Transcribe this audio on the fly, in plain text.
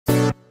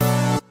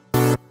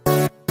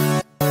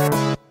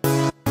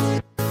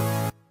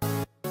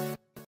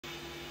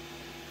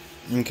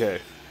Okay,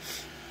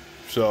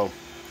 so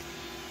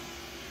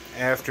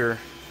after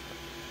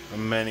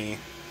many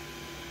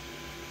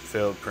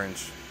failed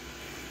prints,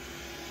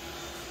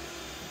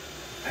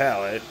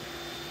 palette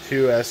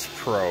 2S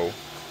Pro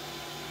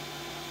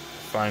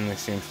finally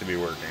seems to be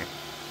working.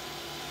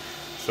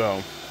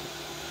 So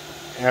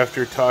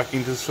after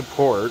talking to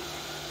support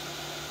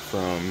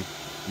from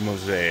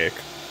Mosaic,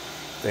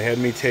 they had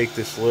me take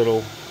this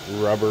little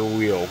rubber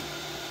wheel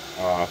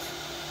off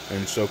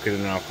and soak it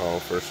in alcohol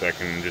for a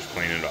second and just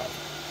clean it off.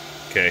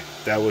 Okay,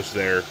 that was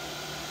their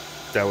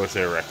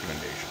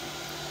recommendation.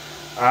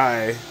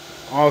 I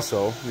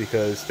also,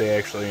 because they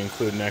actually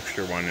include an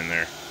extra one in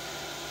there,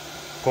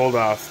 pulled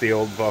off the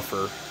old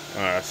buffer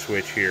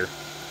switch here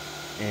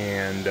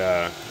and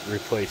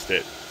replaced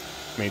it.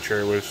 Made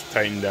sure it was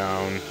tightened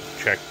down,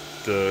 checked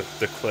the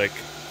click,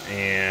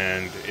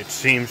 and it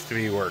seems to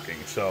be working.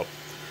 So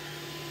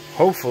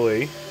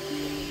hopefully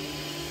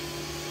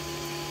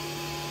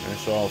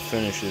this all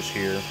finishes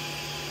here.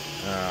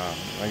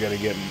 I got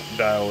to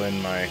dial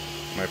in my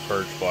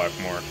purge block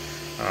more.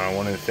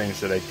 One of the things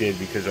that I did,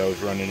 because I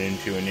was running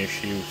into an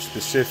issue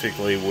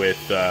specifically with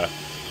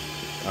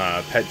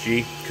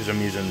PETG, because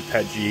I'm using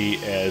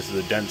PETG as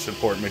the dent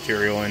support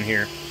material in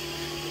here,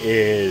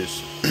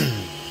 is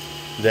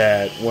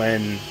that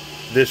when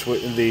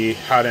the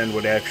hot end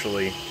would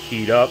actually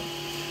heat up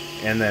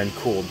and then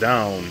cool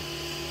down,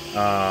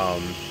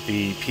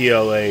 the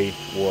PLA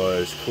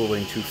was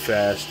cooling too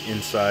fast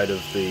inside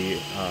of the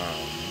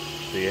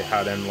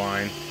hot end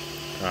line,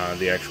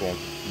 the actual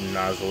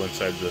nozzle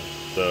inside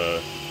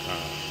the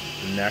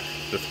neck,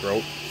 the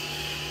throat,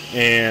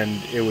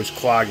 and it was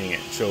clogging it,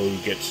 so it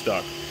would get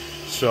stuck.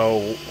 So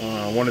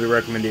one of the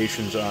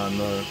recommendations on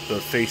the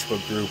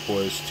Facebook group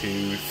was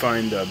to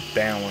find a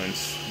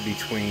balance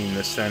between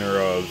the center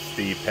of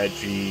the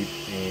PETG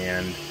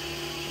and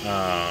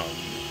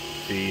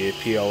the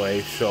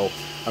PLA. So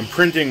I'm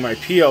printing my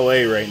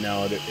PLA right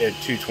now at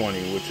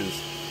 220, which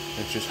is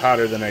just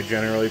hotter than I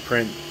generally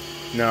print.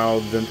 Now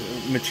the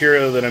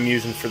material that I'm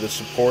using for the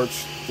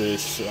supports,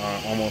 this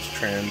almost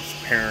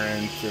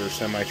transparent or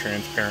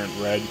semi-transparent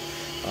red,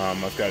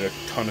 I've got a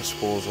ton of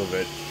spools of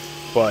it,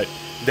 but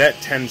that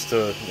tends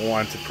to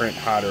want to print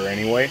hotter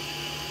anyway.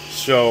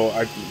 So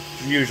I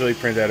usually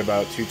print at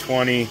about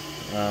 220.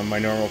 My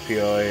normal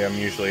PLA I'm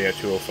usually at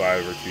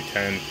 205 or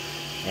 210.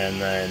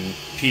 And then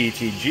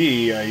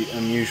PETG,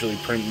 I'm usually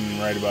printing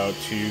right about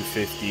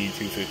 250,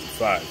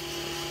 255.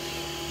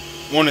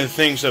 One of the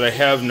things that I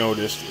have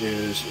noticed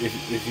is,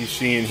 if you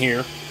see in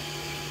here,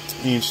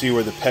 you can see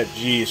where the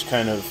PETG is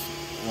kind of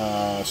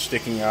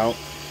sticking out.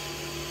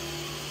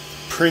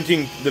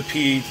 Printing the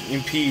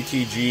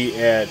PETG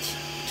at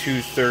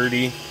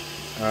 230,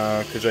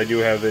 because I do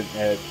have it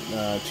at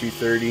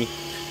 230,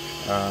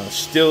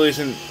 still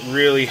isn't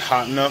really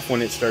hot enough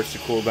when it starts to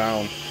cool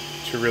down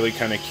to really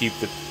kind of keep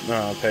the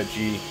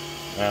PETG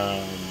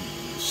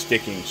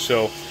sticking.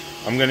 So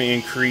I'm going to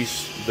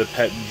increase the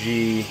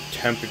PETG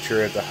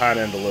temperature at the hot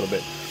end a little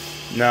bit.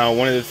 Now,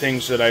 one of the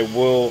things that I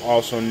will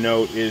also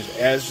note is,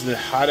 as the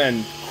hot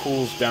end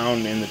cools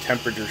down in the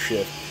temperature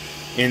shift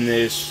in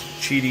this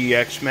Cheaty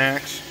X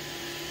Max,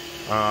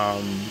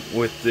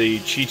 with the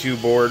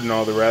Chi2 board and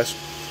all the rest,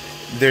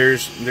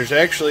 there's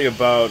actually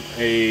about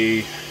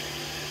a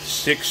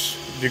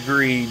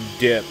 6-degree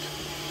dip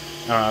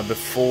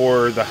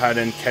before the hot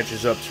end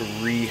catches up to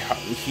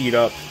reheat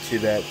up to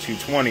that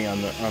 220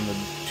 on the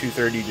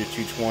 230 to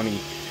 220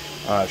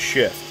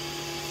 shift.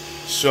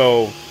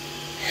 So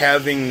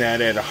having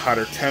that at a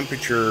hotter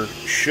temperature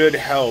should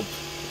help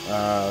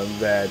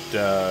that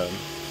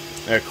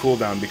cool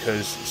down,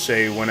 because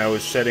say when I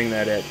was setting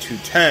that at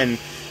 210,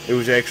 it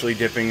was actually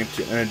dipping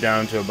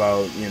down to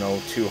about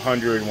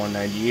 200,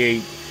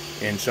 198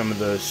 in some of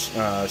the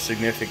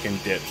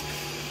significant dips.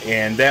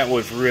 And that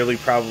was really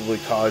probably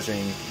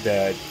causing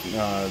that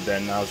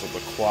nozzle to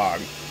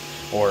clog,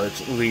 or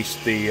at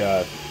least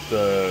the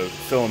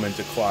filament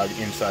to clog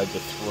inside the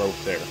throat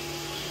there.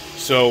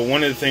 So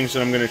one of the things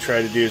that I'm going to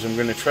try to do is I'm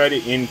going to try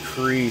to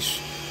increase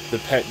the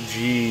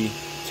PETG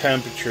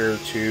temperature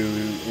to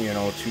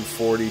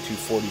 240,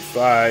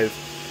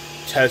 245.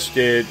 Test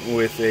it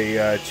with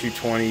a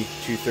 220,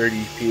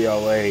 230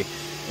 PLA,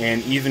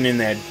 and even in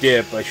that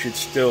dip, I should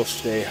still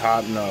stay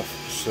hot enough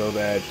so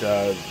that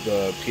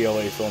the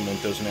PLA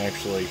filament doesn't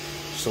actually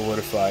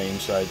solidify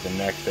inside the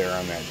neck there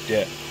on that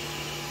dip.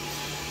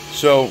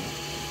 So,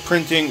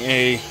 printing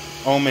a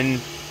Omen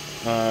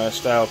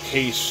style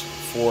case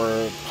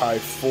for Pi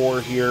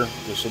 4 here.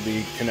 This will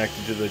be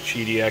connected to the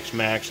Cheaty X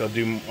Max. I'll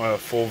do a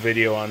full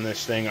video on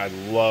this thing. I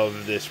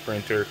love this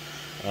printer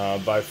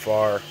by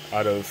far.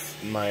 Out of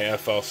my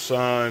FL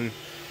Sun,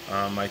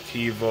 my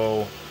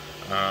TiVo,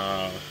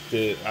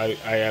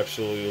 I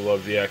absolutely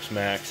love the X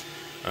Max.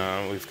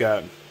 We've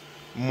got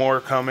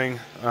more coming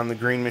on the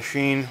Green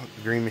Machine.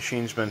 The Green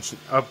Machine's been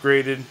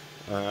upgraded.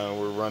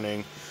 We're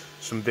running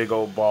some big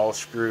old ball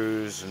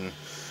screws, and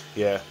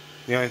yeah,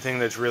 the only thing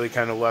that's really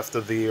kind of left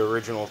of the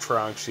original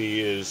Tronxy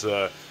is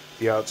the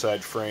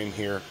outside frame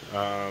here.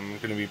 I'm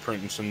going to be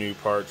printing some new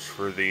parts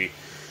for the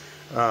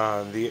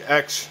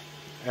X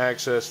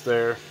access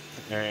there,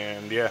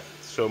 and yeah,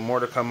 so more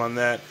to come on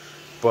that.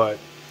 But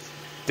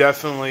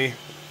definitely,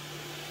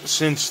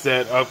 since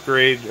that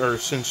upgrade, or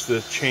since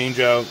the change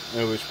out,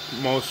 it was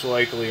most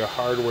likely a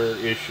hardware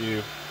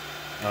issue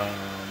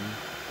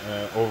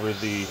over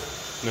the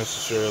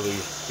necessarily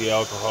the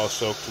alcohol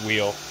soaked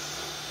wheel.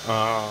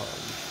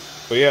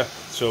 But yeah,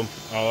 so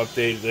I'll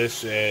update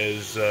this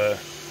as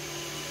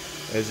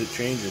it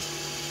changes.